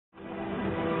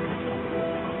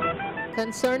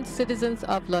Concerned citizens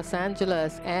of Los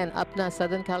Angeles and Apna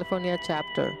Southern California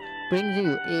chapter brings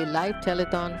you a live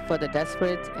telethon for the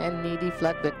desperate and needy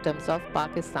flood victims of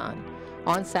Pakistan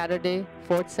on Saturday,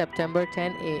 4th September,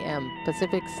 10 a.m.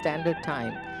 Pacific Standard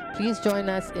Time. Please join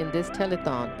us in this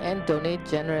telethon and donate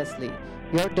generously.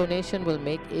 Your donation will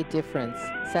make a difference.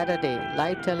 Saturday,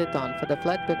 live telethon for the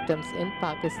flood victims in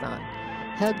Pakistan.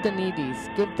 Help the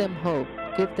needies, give them hope,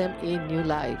 give them a new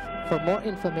life. For more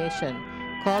information,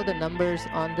 call the numbers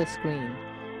on the screen.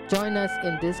 Join us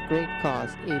in this great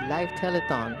cause, a live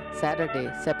telethon,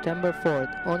 Saturday, September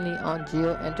 4th, only on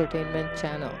Geo Entertainment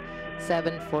Channel,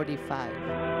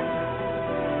 745.